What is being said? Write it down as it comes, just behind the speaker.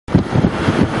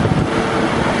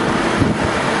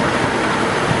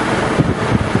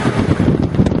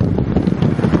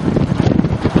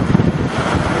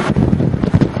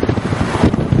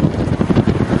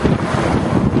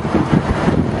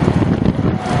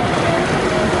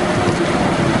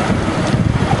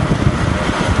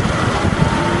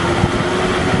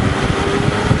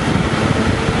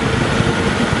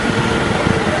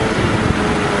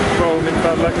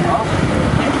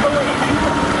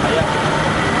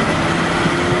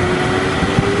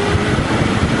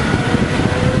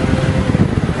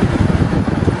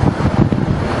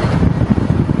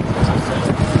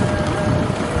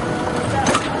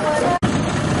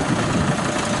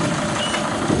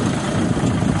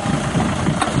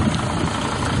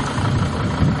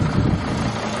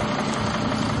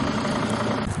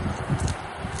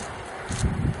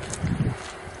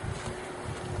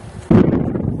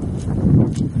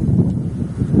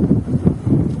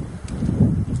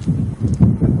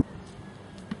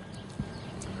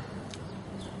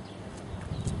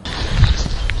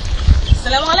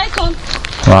Assalamu alaikum.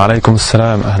 Wa alaikum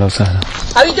assalam. Ahla wa sahla.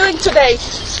 How are you doing today?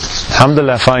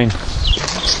 Alhamdulillah, fine.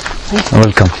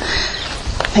 Welcome.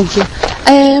 Thank you.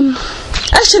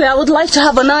 Actually, I would like to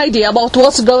have an idea about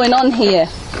what's going on here.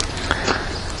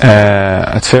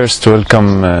 At first,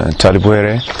 welcome to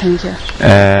Alibwere. Thank you.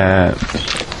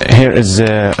 Here is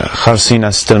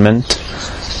Kharsina settlement,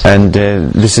 and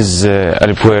this is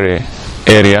Alibwere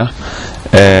area.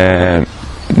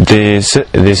 The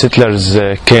settlers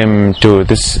came to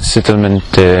this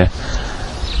settlement in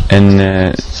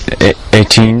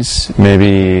 18s,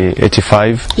 maybe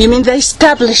 85. You mean they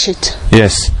establish it?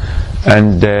 Yes,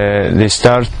 and they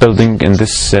start building in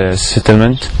this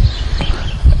settlement.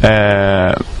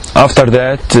 After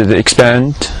that, they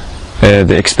expanded,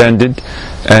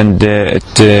 and it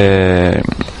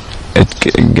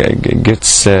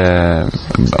gets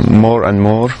more and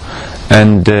more.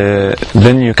 And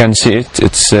then you can see it.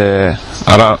 It's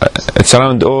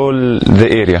around all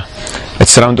the area.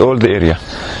 It's around all the area.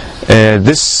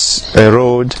 This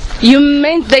road. You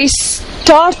mean they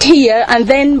start here and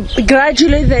then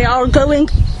gradually they are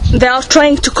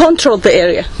trying to control the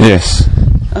area? Yes.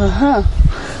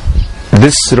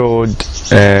 This road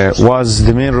was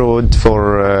the main road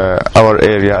for our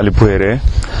area, Alibwere,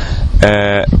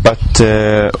 but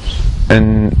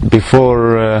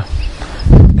before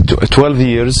 12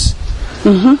 years,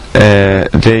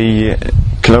 they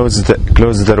closed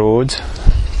the road,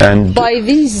 and by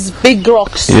these big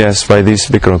rocks. Yes, by these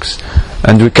big rocks,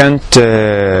 and we can't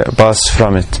pass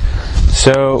from it.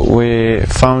 So we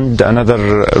found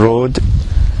another road.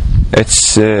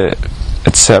 It's a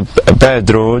bad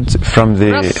road from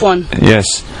the rough one.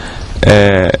 Yes,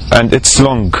 and it's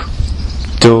long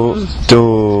to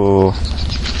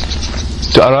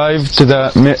arrive to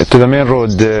the main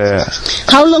road.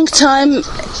 How long time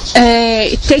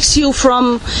it takes you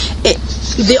from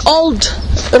the old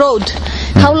road?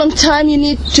 How long time you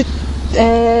need to?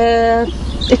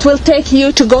 It will take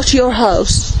you to go to your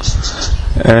house.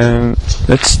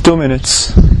 It's 2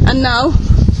 minutes. And now?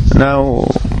 Now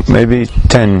maybe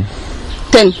 10.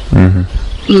 10.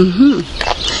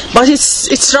 But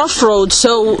it's rough road,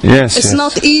 so yes, it's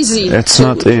not easy. It's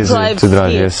not easy to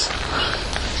drive. Here. Yes.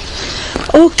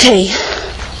 Okay.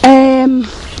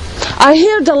 I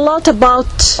heard a lot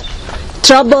about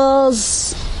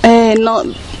troubles in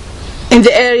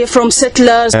the area from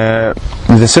settlers.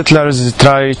 The settlers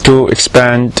try to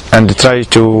expand and try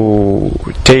to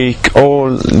take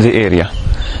all the area,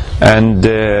 and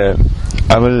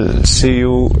I will see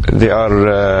you. They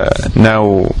are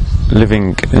now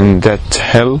living in that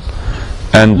hill,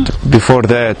 and before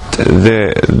that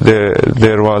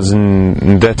there was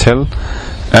in that hill.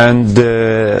 And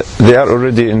they are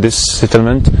already in this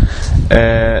settlement.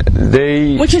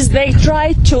 They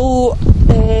try to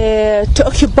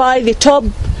occupy the top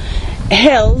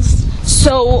hills,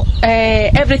 so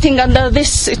everything under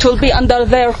this, it will be under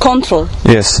their control.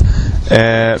 Yes,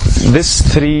 these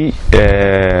 3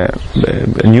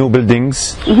 new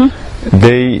buildings,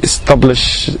 they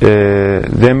established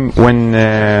them when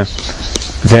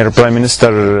their Prime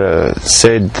Minister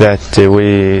said that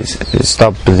we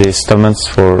stop the settlements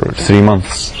for 3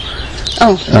 months.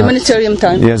 Oh, humanitarian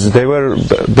time. Yes, they were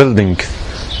building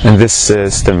in this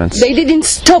settlements. They didn't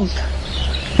stop.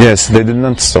 Yes, they did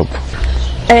not stop.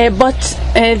 But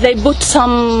they put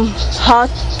some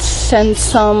huts and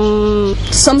some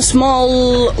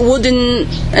small wooden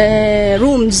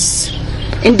rooms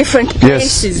in different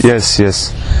places. Yes.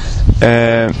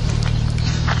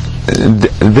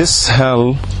 This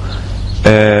hill,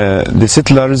 the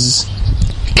settlers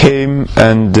came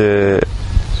and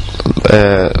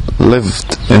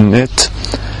lived in it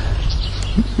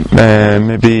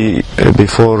maybe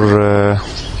before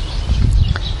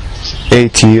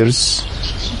 8 years,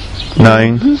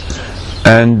 9,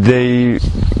 and they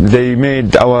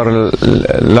made our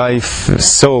life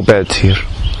so bad here.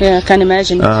 Yeah, I can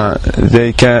imagine.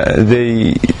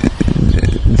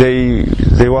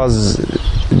 They was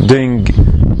doing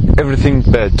everything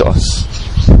bad to us.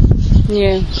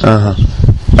 Yeah.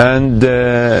 And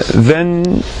then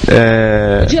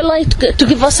would you like to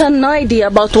give us an idea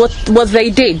about what they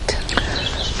did?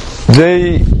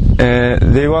 They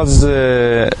was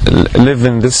live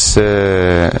in this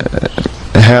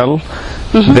hell.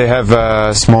 They have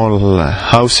small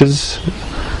houses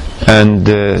and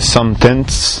some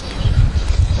tents,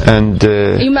 and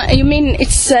you mean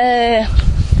it's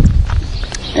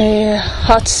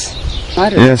huts?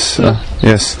 Yes,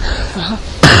 yes.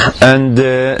 And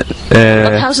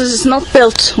but houses is not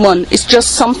built one. It's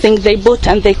just something they put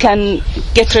and they can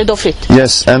get rid of it.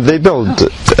 Yes, and they build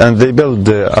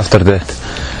after that.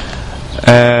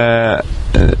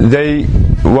 they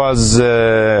was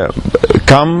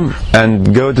come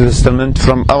and go to the settlement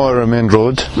from our main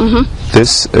road.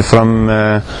 This from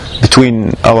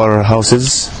between our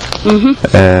houses,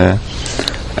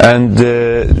 and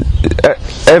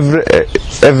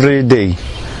every day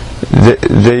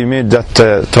they made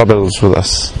that troubles with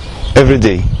us every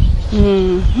day.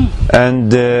 And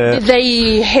did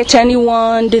they hit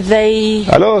anyone? Did they?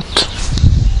 A lot.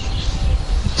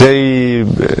 They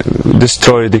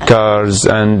destroy the cars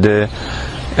and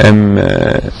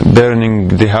burning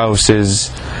the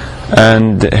houses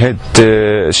and hit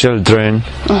children.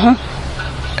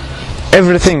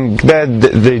 Everything bad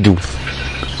they do.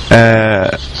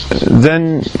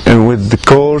 Then with the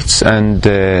courts and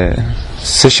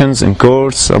sessions in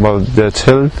courts about that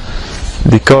hill,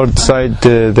 the court said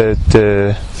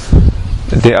that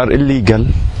they are illegal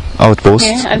outposts.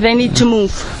 Yeah, and they need to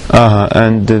move.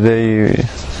 And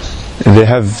they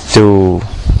have to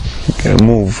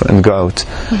move and go out.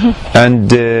 And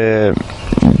the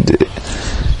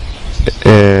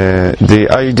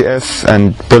IDF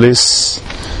and police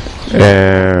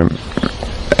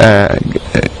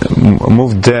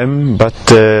moved them, but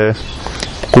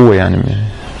قوة يعني.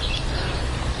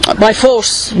 By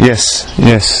force? Yes,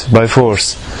 by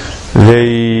force.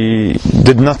 They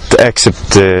did not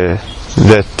accept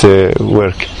that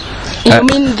work. You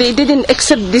mean they didn't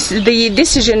accept the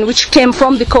decision which came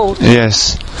from the court?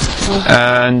 Yes.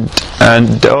 And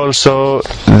also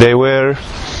they were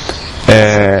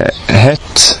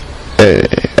hit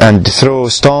and throw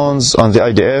stones on the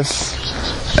IDF,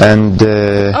 and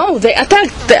they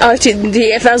attacked the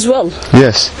IDF as well.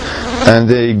 Yes, and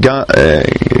they gun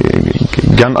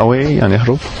away and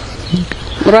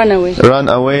run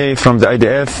away from the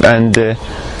IDF, and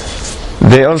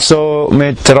they also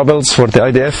made troubles for the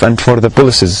IDF and for the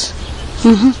policies.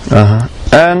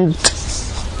 And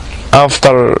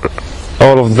after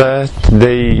all of that,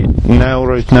 they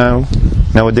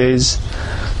nowadays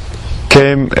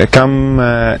come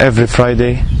every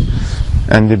Friday,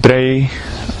 and they pray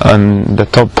on the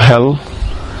top hill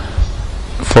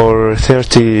for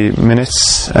 30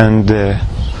 minutes and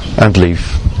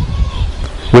leave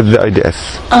with the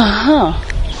IDF.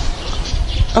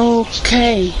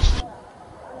 Okay.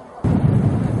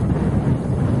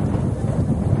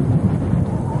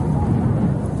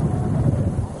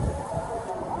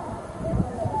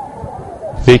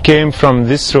 They came from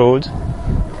this road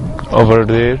over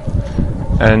there,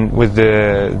 and with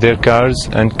their cars,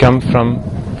 and come from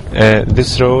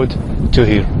this road to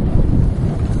here.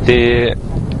 They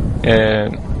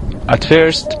at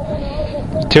first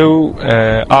 2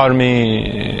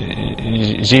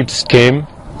 army jeeps came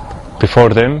before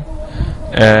them,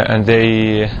 and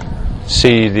they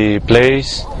see the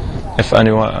place, if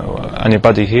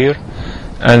anybody here,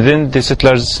 and then the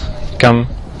settlers come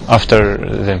after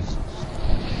them.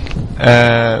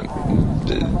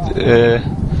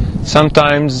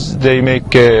 Sometimes they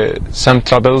make some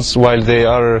troubles while they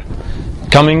are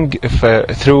coming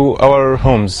through our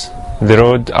homes, the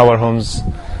road, our homes,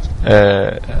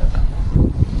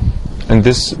 in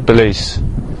this place.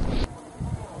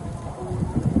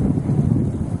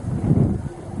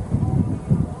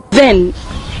 Then,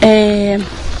 do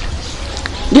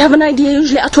you have an idea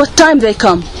usually at what time they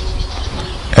come?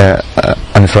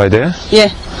 On Friday?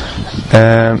 Yeah.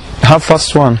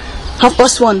 1:30.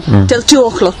 1:30 till 2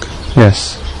 o'clock.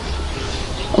 Yes.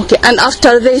 Okay, and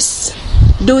after this,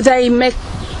 do they make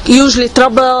usually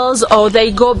troubles, or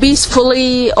they go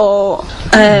peacefully, or?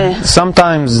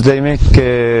 Sometimes they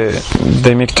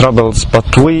make troubles,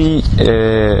 but we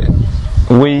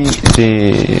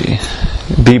the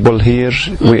people here,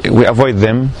 we avoid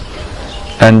them,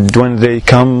 and when they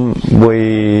come,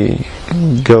 we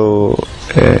go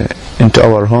into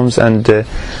our homes, and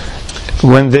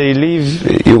when they leave,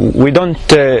 we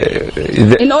don't.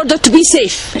 In order to be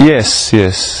safe. Yes.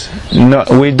 No,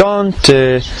 we don't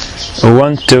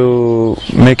want to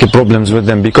make problems with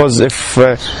them, because if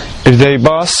they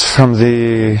pass from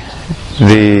the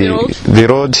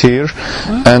road here,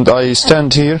 and I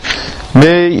stand here,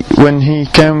 when he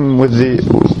came with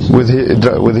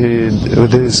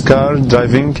his car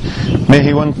driving, may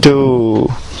he want to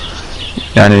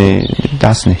يعني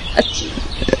دعسني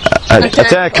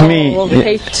attack me.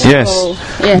 Yes.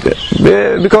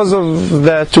 Because of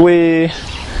that, we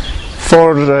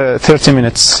for 30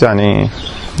 minutes يعني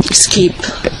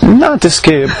not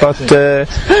escape, but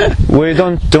we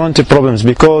don't want problems,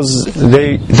 because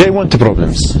they want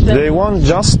problems. They want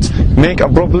just make a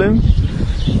problem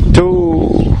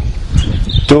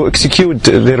to execute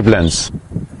their plans.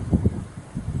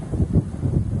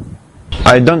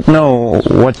 I don't know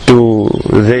what do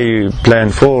they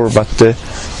plan for, but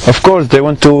of course they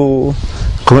want to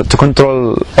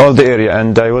control all the area,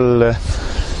 and I will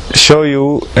show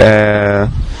you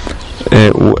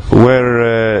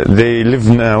where they live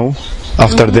now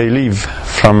after they left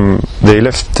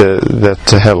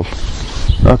that hill.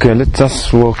 Okay, let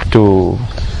us walk to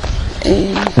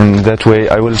in that way.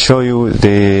 I will show you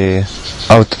the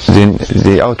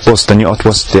outpost, the new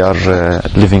outpost they are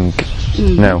living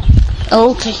now.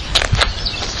 Okay.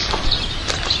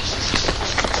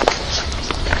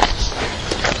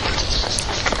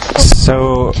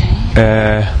 So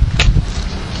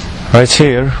right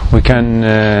here we can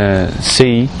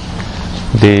see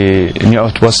the new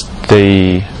outpost.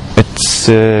 It's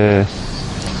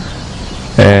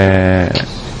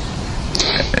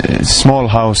small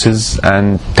houses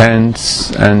and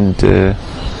tents, and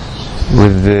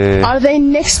with the... Are they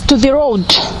next to the road?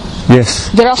 Yes.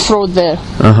 The rough road there?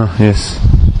 Yes.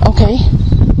 Okay.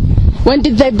 When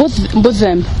did they put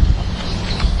them?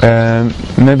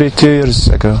 Maybe 2 years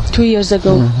ago. 2 years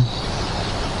ago.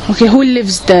 Okay, who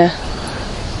lives there?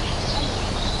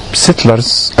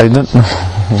 Settlers, I don't know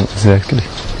exactly.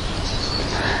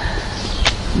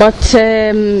 But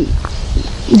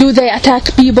do they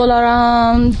attack people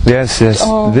around? Yes.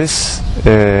 Oh. This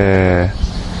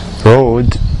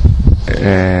road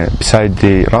beside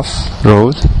the rough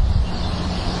road.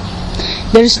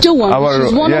 There's two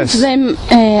ones. One yes. of them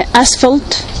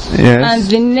asphalt, yes. and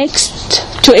the next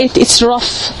to it it's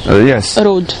rough yes.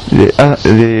 road.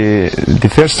 The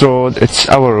first road, it's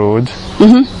our road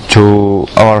to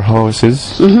our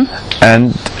houses,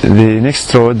 and the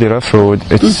next road, the rough road,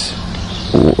 it's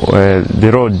the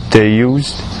road they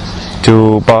used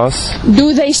to pass.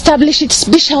 Do they establish it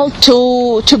special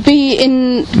to be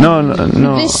in? No.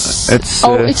 This, it's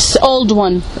it's old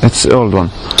one. It's old one.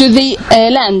 To the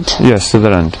land. Yes, to the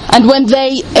land. And when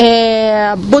they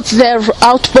put their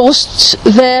outposts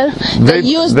there, they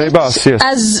use it pass, yes.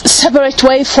 as separate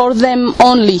way for them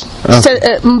only. Okay.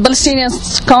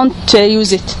 Palestinians can't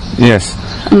use it. Yes.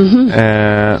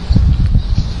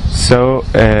 So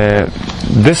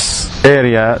this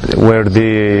area where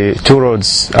the two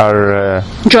roads are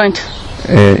joint.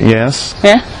 Yes.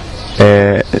 Yeah.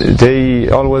 The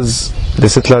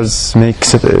settlers make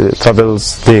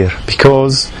troubles there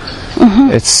because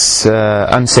it's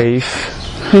unsafe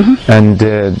and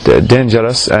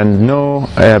dangerous, and no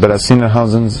Palestinian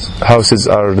houses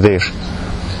are there.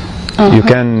 You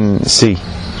can see.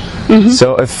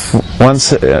 So if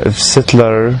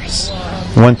settlers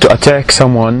want to attack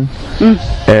someone,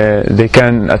 they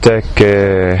can attack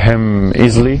him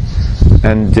easily,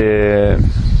 and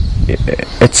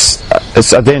it's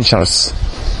dangerous.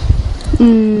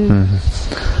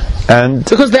 And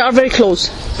because they are very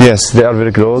close. Yes, they are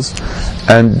very close,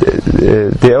 and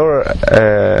they are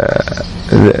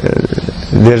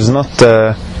there's not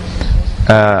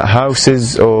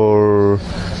houses or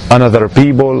another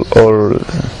people or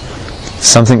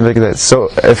something like that. So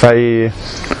if I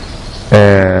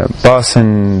pass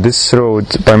in this road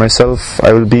by myself,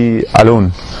 I will be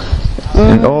alone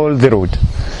in all the road.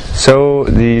 So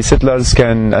the settlers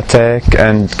can attack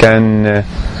and can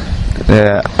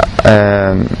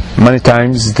many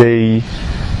times they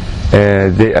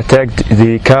attacked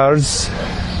the cars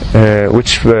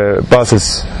which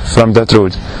passes from that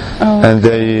road, and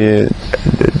they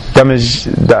damaged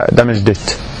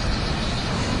it.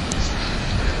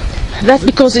 That's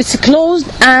because it's closed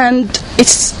and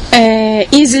it's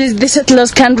easily the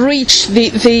settlers can reach the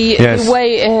yes.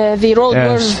 way the road yes.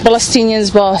 where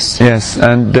Palestinians pass. Yes,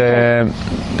 and a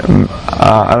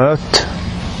lot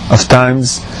of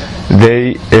times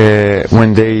they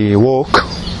when they walk,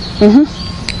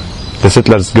 the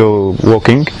settlers go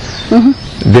walking.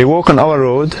 They walk on our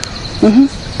road,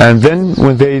 and then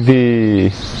when they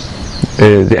the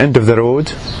end of the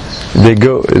road, they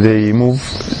move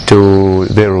to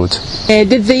their road.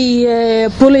 Did the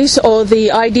police or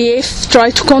the IDF try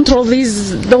to control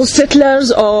those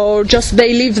settlers, or just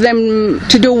they leave them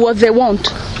to do what they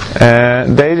want?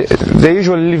 They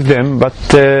usually leave them, but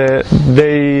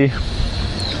they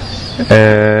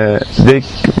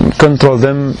control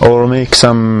them or make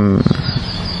some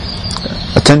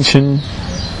attention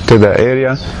to the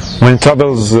area when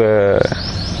troubles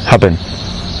happen.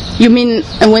 You mean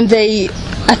when they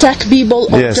attack people,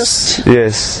 or yes. just?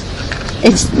 Yes.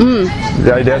 It's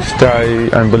the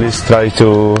IDF and police try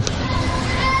to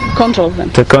control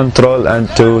them. To control and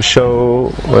to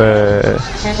show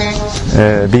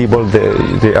people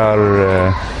they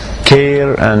are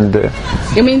care and.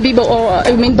 You mean people, or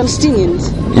you mean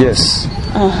Palestinians? Yes.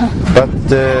 But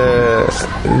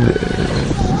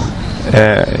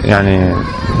يعني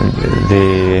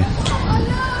they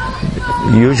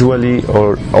usually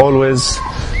or always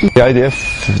the IDF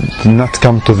did not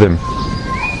come to them.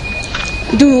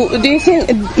 Do you think,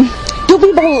 do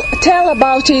people tell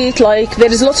about it, like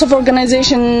there is lots of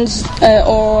organizations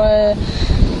or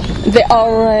there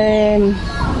are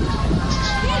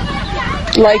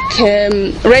like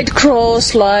Red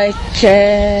Cross, like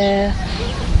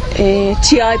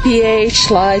TIPH,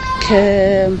 like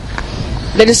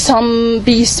there is some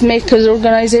peacemakers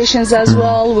organizations as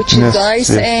well, which is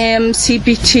ISM,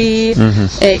 CPT,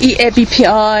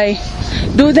 EAPPI.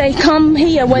 Do they come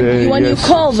here when you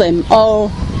call them, or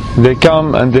they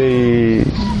come and they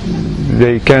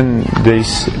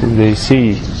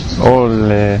see all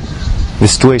the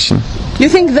situation? You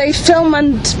think they film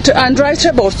and write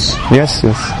reports? Yes.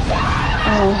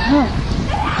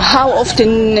 How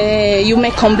often you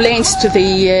make complaints to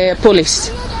the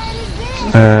police?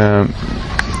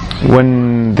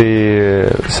 When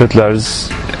the settlers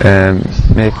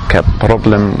make a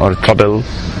problem or trouble,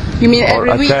 you mean or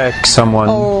every attack week? someone?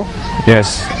 Or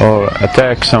yes, or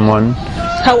attack someone.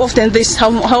 How often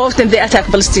how often they attack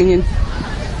Palestinian?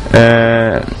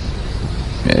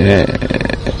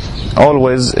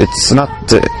 Always. It's not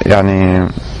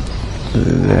يعني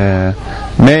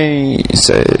may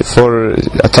for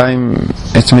a time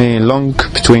it may long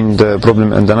between the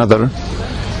problem and another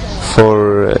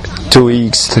for 2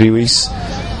 weeks, 3 weeks,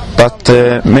 but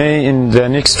may in the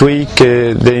next week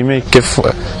they make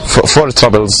 4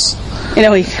 troubles in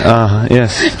a week.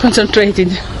 Yes. Concentrated.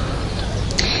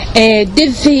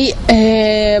 Did the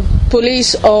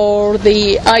police or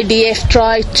the IDF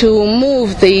try to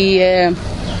move the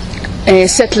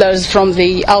settlers from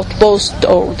the outpost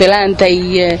or the land?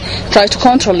 They try to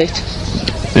control it?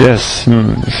 Yes,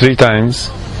 3 times.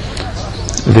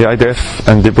 The IDF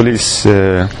and the police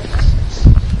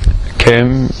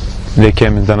came. They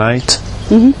came in the night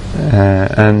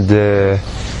and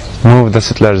moved the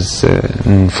settlers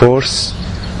in force,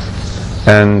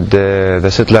 and the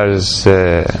settlers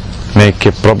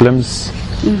make problems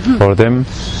for them.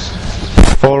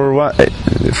 For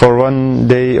 1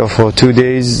 day or for 2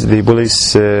 days, the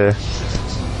police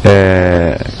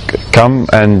come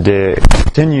and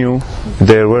continue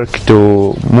their work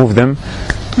to move them,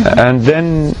 and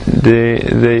then they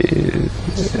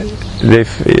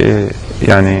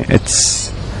يعني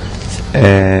it's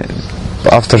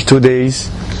after 2 days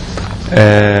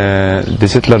the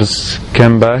settlers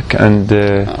came back and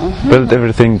built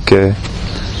everything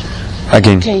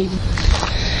again. Okay.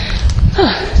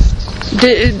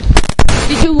 Did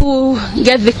you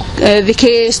get the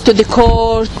case to the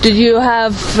court? Did you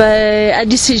have a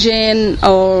decision,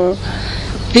 or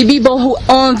the people who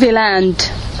own the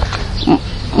land,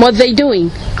 what they doing?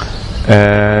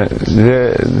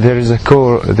 There is a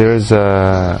court. There is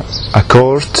a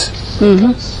court,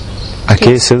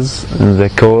 cases in the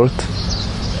court,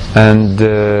 and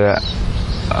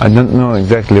I don't know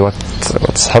exactly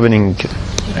what's happening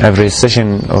every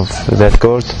session of that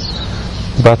court,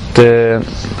 but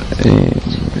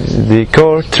the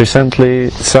court recently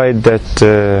decided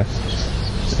that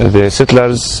the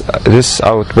settlers, this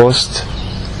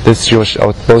Jewish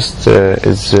outpost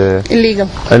is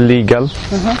illegal.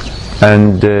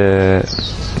 And the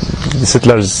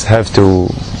settlers have to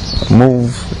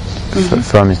move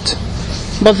from it.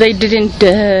 But they didn't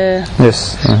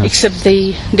accept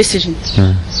the decision.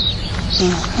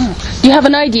 Do you have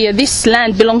an idea this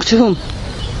land belonged to whom?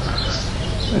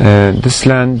 This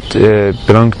land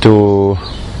belonged to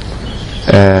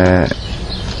a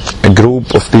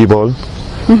group of people.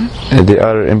 They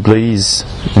are employees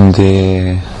in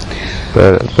the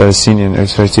Palestinian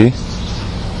Authority.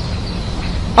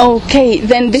 Okay,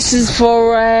 then this is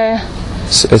for...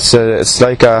 It's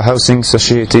like a housing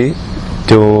society.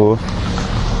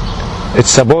 It's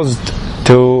supposed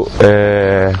to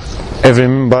every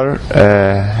member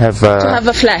have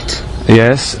a flat.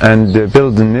 Yes, and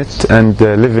build in it and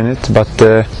live in it, but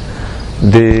the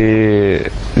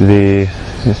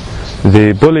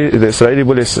Israeli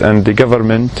police and the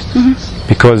government,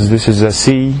 because this is a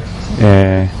sea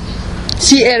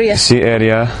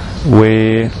area,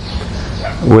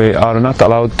 we are not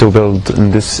allowed to build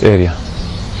in this area.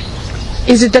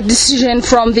 Is it a decision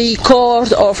from the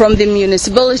court or from the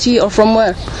municipality or from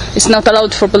where? It's not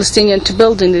allowed for Palestinians to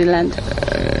build in the land.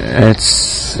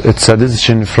 It's a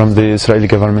decision from the Israeli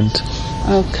government.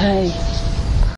 Okay.